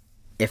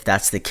if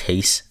that's the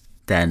case,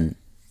 then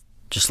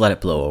just let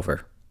it blow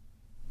over.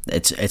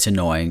 It's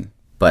annoying,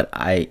 but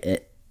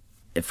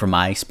from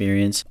my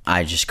experience,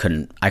 I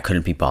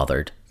couldn't be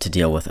bothered to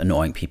deal with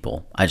annoying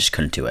people. I just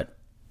couldn't do it.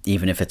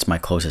 Even if it's my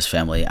closest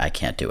family, I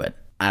can't do it.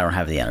 I don't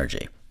have the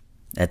energy.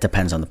 It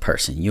depends on the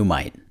person. You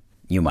might,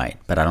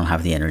 but I don't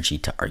have the energy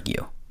to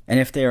argue. And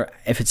if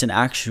it's an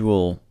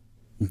actual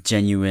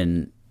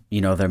genuine,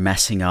 they're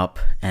messing up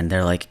and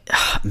they're like,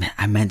 man,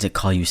 I meant to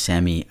call you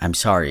Sammy, I'm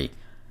sorry,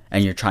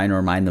 and you're trying to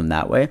remind them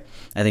that way,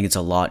 I think it's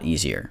a lot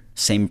easier.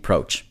 Same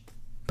approach,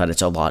 but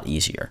it's a lot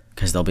easier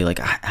because they'll be like,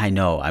 I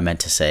know I meant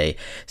to say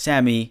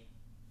Sammy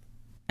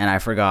and I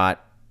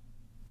forgot,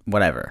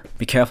 whatever.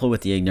 Be careful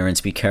with the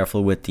ignorance. Be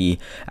careful with the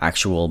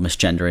actual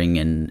misgendering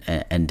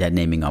and dead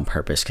naming on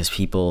purpose, because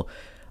people,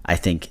 I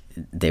think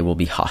they will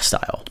be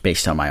hostile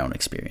based on my own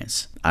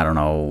experience. I don't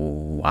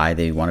know why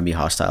they want to be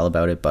hostile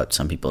about it, but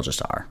some people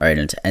just are. All right,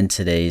 and to end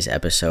today's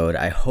episode,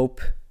 I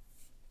hope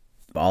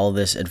all of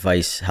this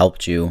advice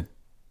helped you.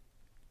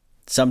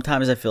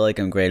 Sometimes I feel like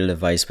I'm great at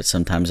advice, but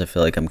sometimes I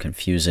feel like I'm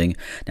confusing.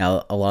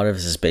 Now, a lot of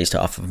this is based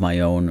off of my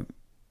own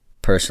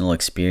personal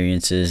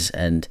experiences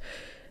and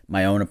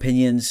my own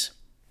opinions.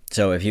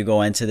 So if you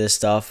go into this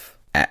stuff,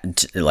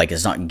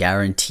 it's not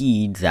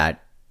guaranteed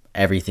that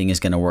everything is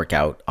going to work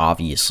out.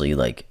 Obviously,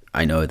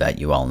 I know that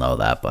you all know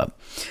that, but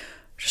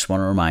just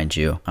want to remind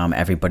you,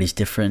 everybody's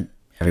different.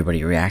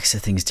 Everybody reacts to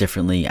things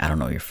differently. I don't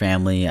know your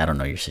family. I don't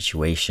know your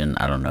situation.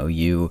 I don't know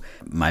you.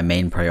 My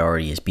main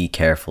priority is be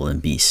careful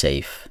and be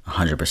safe,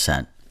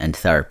 100%. And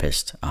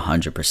therapist,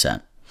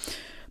 100%.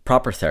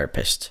 Proper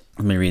therapist.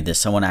 Let me read this.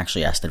 Someone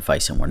actually asked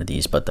advice in one of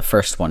these, but the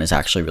first one is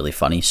actually really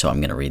funny, so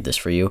I'm going to read this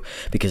for you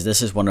because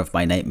this is one of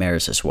my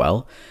nightmares as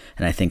well,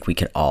 and I think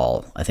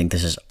I think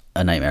this is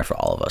a nightmare for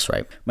all of us,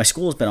 right? My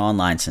school has been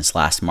online since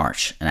last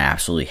March, and I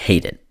absolutely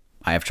hate it.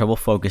 I have trouble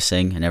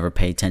focusing and never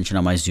pay attention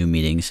on my Zoom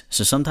meetings,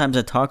 so sometimes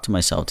I talk to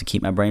myself to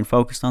keep my brain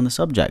focused on the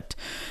subject.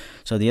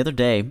 So the other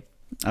day,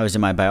 I was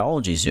in my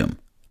biology Zoom.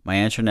 My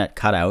internet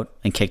cut out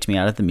and kicked me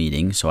out of the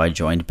meeting, so I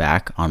joined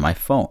back on my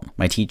phone.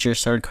 My teacher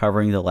started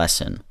covering the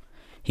lesson.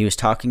 He was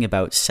talking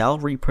about cell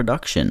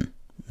reproduction,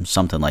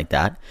 something like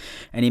that,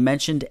 and he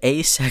mentioned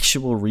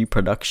asexual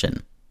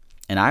reproduction.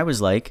 And I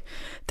was like,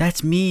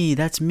 that's me.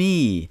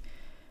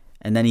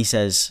 And then he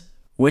says,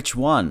 which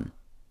one?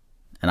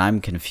 And I'm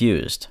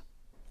confused.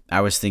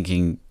 I was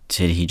thinking,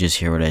 did he just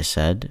hear what I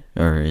said?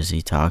 Or is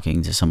he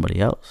talking to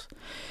somebody else?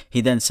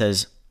 He then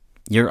says,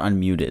 you're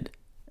unmuted.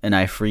 And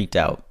I freaked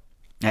out.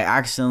 I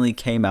accidentally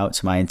came out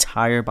to my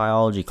entire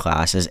biology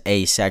class as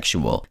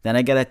asexual. Then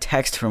I get a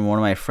text from one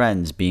of my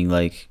friends being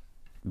like,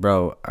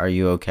 bro, are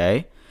you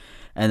okay?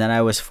 And then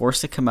I was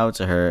forced to come out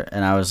to her,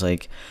 and I was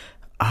like,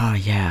 oh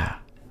yeah,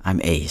 I'm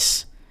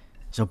ace.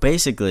 So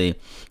basically,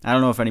 I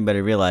don't know if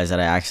anybody realized that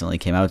I accidentally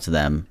came out to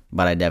them,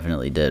 but I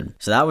definitely did.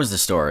 So that was the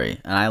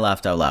story, and I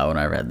laughed out loud when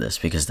I read this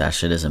because that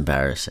shit is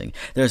embarrassing.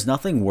 There's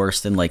nothing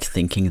worse than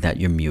thinking that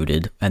you're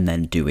muted and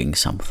then doing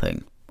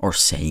something or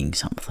saying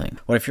something.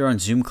 What if you're on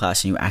Zoom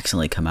class and you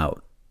accidentally come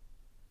out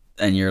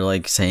and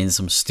you're saying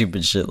some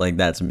stupid shit like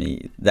that's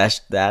me? I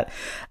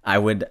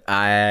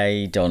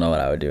don't know what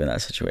I would do in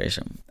that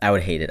situation. I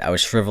would hate it. I would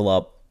shrivel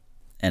up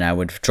and I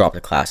would drop the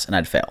class and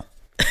I'd fail.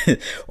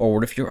 Or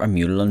what if you're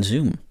unmuted on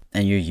Zoom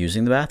and you're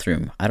using the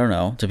bathroom? I don't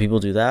know. Do people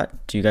do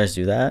that? Do you guys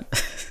do that?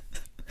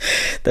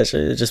 That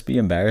should just be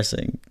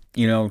embarrassing.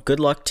 Good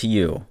luck to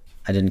you.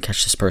 I didn't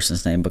catch this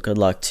person's name, but good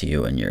luck to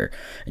you in your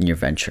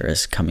venture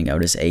as coming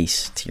out as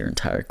ace to your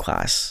entire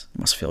class. It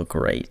must feel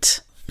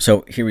great.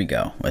 So here we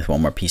go with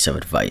one more piece of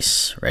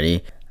advice.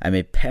 Ready? I'm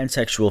a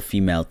pansexual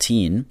female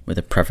teen with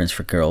a preference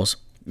for girls,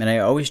 and I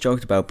always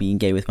joked about being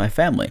gay with my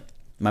family.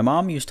 My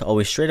mom used to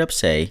always straight up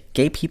say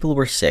gay people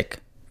were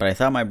sick, but I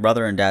thought my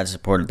brother and dad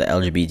supported the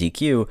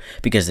LGBTQ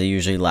because they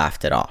usually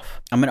laughed it off.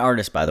 I'm an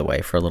artist, by the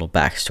way, for a little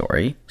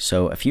backstory.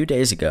 So a few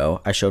days ago,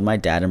 I showed my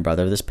dad and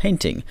brother this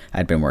painting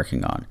I'd been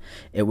working on.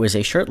 It was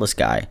a shirtless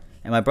guy,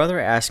 and my brother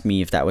asked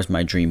me if that was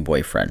my dream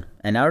boyfriend.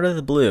 And out of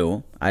the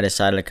blue, I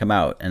decided to come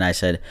out, and I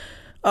said,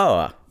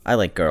 oh, I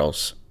like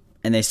girls.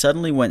 And they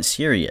suddenly went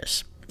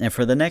serious. And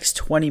for the next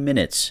 20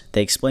 minutes,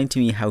 they explained to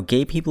me how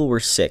gay people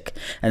were sick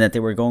and that they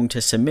were going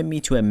to submit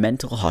me to a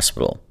mental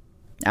hospital.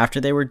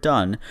 After they were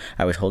done,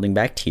 I was holding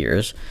back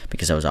tears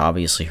because I was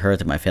obviously hurt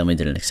that my family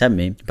didn't accept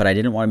me, but I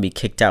didn't want to be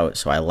kicked out,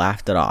 so I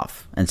laughed it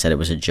off and said it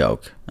was a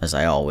joke, as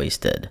I always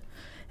did.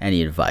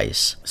 Any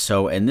advice?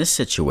 So in this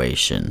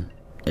situation,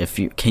 If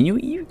you can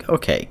you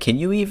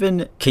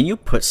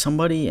put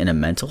somebody in a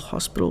mental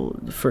hospital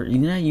for,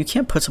 you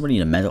can't put somebody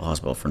in a mental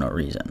hospital for no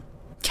reason.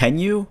 Can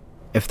you?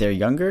 If they're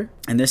younger?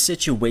 In this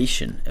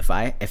situation, if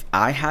I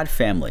had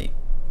family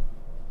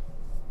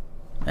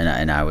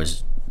and I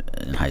was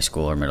in high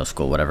school or middle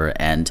school, whatever,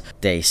 and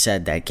they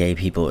said that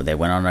they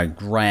went on a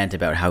rant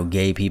about how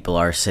gay people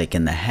are sick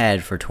in the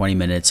head for 20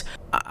 minutes,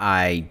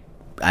 I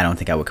don't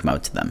think I would come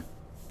out to them,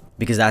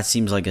 because that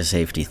seems like a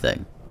safety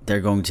thing. They're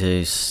going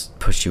to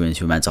push you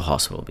into a mental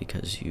hospital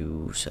because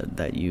you said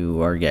that you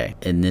are gay.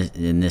 In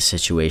this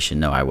situation,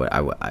 no,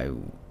 I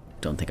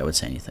don't think I would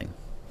say anything,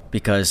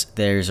 because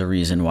there's a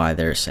reason why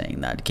they're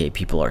saying that gay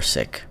people are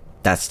sick.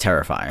 That's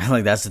terrifying.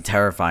 Like, that's a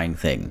terrifying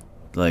thing.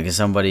 Like, if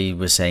somebody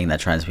was saying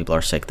that trans people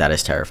are sick, that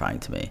is terrifying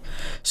to me.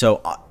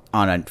 So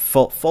on a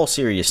full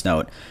serious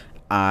note,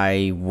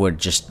 I would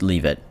just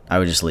leave it. I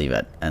would just leave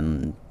it,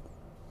 and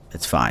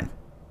it's fine,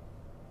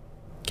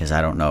 because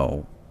I don't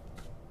know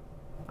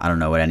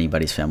what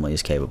anybody's family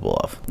is capable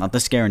of. Not to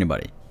scare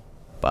anybody,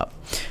 but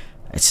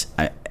it's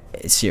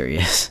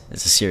serious.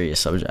 It's a serious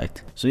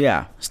subject. So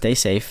yeah, stay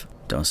safe.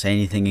 Don't say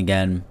anything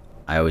again.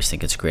 I always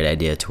think it's a great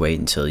idea to wait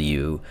until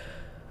you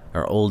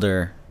are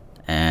older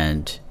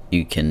and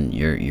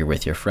you're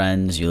with your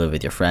friends, you live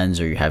with your friends,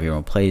 or you have your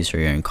own place, or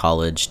you're in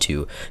college,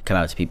 to come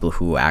out to people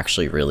who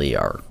actually really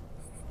are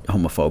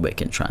homophobic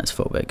and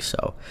transphobic.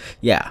 So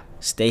yeah,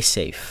 stay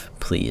safe,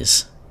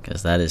 please,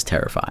 because that is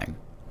terrifying.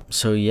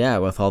 So yeah,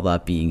 with all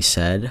that being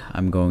said,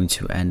 I'm going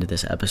to end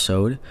this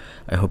episode.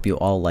 I hope you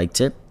all liked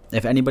it.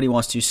 If anybody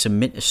wants to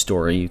submit a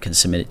story, you can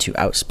submit it to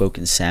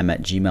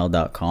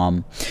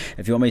outspokensam@gmail.com.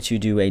 If you want me to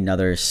do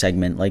another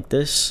segment like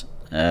this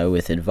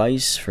with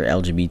advice for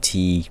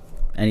LGBT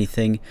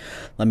anything,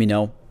 let me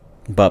know.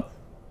 But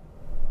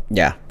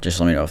yeah, just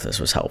let me know if this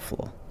was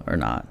helpful or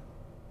not.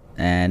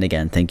 And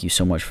again, thank you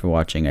so much for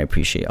watching. I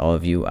appreciate all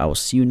of you. I will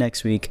see you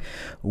next week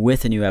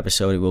with a new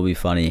episode. It will be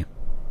funny,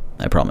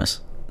 I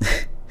promise.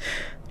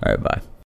 All right, bye.